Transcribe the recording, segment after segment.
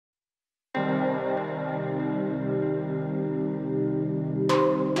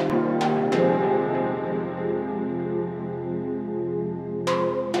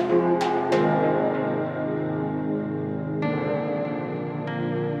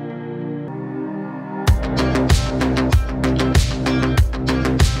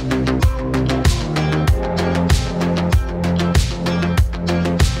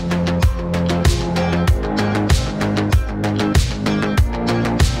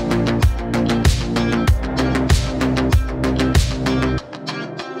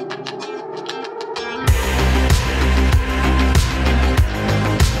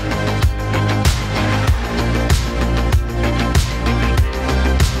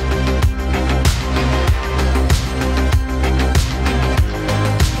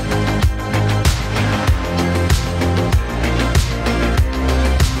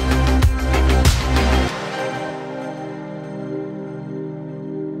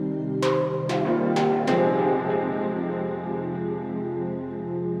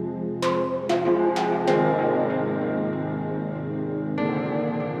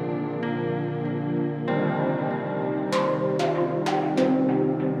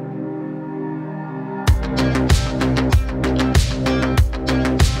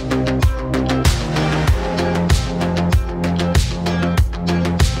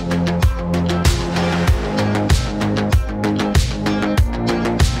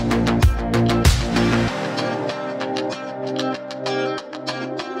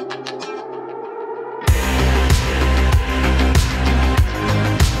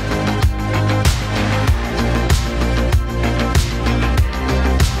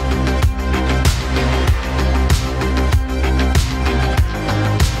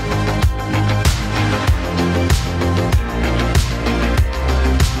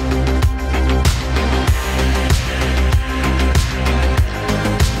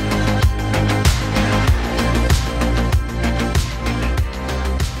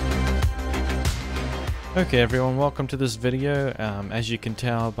Okay everyone, welcome to this video. As you can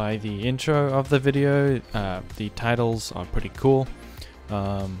tell by the intro of the video, the titles are pretty cool.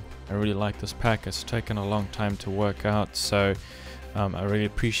 I really like this pack. It's taken a long time to work out, so I really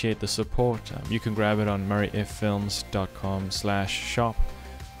appreciate the support. You can grab it on 𝑘𝑠𝑠𝑓ilms.com/shop.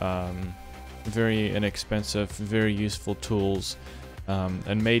 Very inexpensive, very useful tools,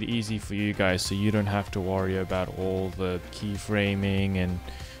 and made easy for you guys, so you don't have to worry about all the keyframing and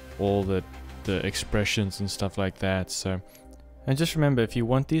all the expressions and stuff like that. So, and just remember, if you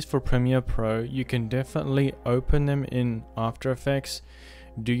want these for Premiere Pro, you can definitely open them in After Effects,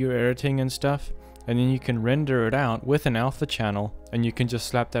 do your editing and stuff, and then you can render it out with an alpha channel, and you can just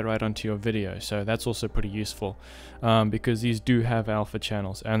slap that right onto your video. So that's also pretty useful, because these do have alpha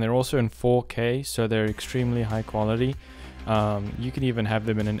channels, and they're also in 4K, so they're extremely high quality. You can even have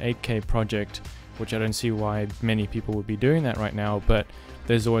them in an 8K project, which I don't see why many people would be doing that right now, but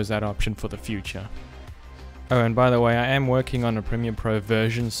there's always that option for the future. Oh, and by the way, I am working on a Premiere Pro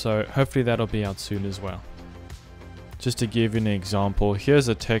version, so hopefully that'll be out soon as well. Just to give you an example, here's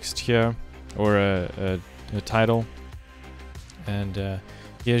a text here, or a title, and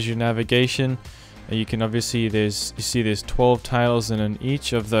here's your navigation. And you can obviously there's 12 titles, and in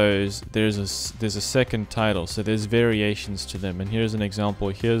each of those there's a second title, so there's variations to them. And here's an example.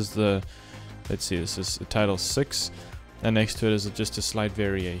 Here's the, let's see, this is title 6, and next to it is just a slight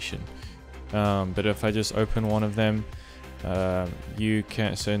variation. But if I just open one of them, you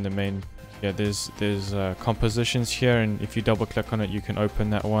can, so in the main, yeah, there's compositions here, and if you double click on it, you can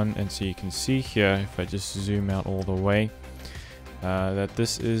open that one, and so you can see here, if I just zoom out all the way, that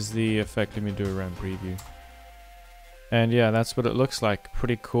this is the effect. Let me do a RAM preview. And yeah, that's what it looks like.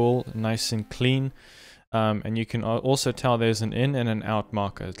 Pretty cool, nice and clean. And you can also tell there's an in and an out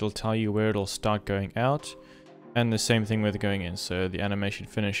marker. It'll tell you where it'll start going out, and the same thing with going in. So the animation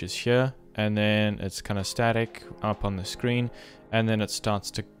finishes here, and then it's kind of static up on the screen, and then it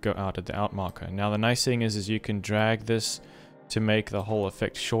starts to go out at the out marker. Now the nice thing is you can drag this to make the whole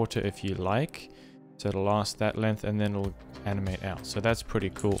effect shorter if you like, so it'll last that length, and then it'll animate out. So that's pretty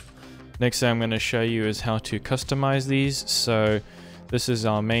cool. Next thing I'm going to show you is how to customize these. So this is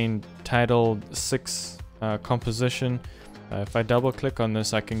our main title 6 composition. If I double click on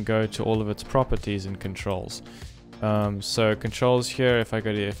this, I can go to all of its properties and controls. So controls here, if I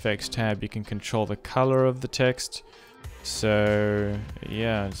go to the effects tab, you can control the color of the text. So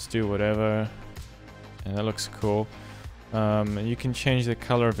yeah, let's do whatever, and that looks cool. And you can change the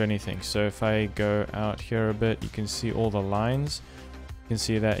color of anything. So if I go out here a bit, you can see all the lines. You can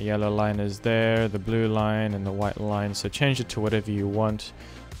see that yellow line is there, the blue line, and the white line. So change it to whatever you want.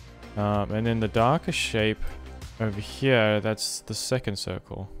 And then the darker shape over here, that's the second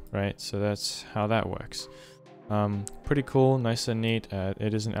circle, right? So that's how that works. Pretty cool, nice and neat.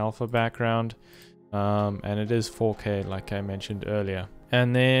 It is an alpha background, and it is 4K like I mentioned earlier.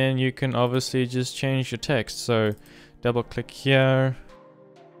 And then you can obviously just change your text. So double click here,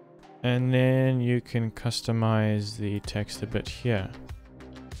 and then you can customize the text a bit here.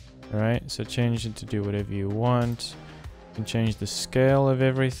 Alright, so change it to do whatever you want. You can change the scale of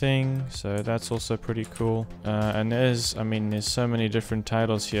everything, so that's also pretty cool. And there's so many different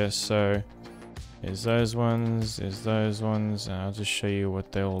titles here. So there's those ones, and I'll just show you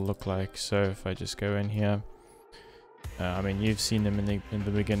what they all look like. So if I just go in here, you've seen them in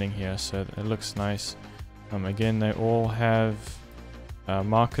the beginning here, so it looks nice. Again, they all have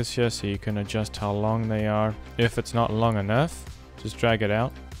markers here, so you can adjust how long they are. If it's not long enough, just drag it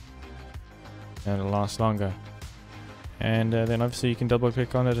out, and it'll last longer. And then obviously you can double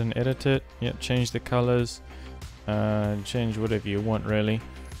click on it and edit it. Yep, change the colors, change whatever you want really,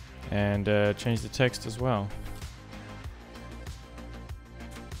 and change the text as well.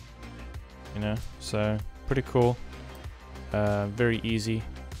 You know, so pretty cool. Very easy.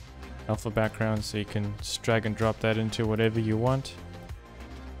 Alpha background, so you can just drag and drop that into whatever you want.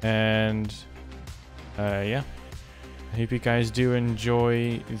 And yeah, I hope you guys do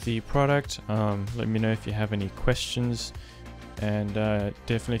enjoy the product. Let me know if you have any questions, and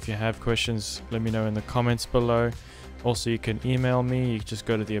definitely if you have questions, let me know in the comments below. Also, you can email me. You can just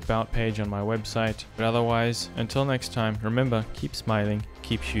go to the about page on my website. But otherwise, until next time, remember, keep smiling,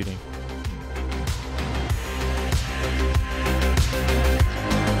 keep shooting.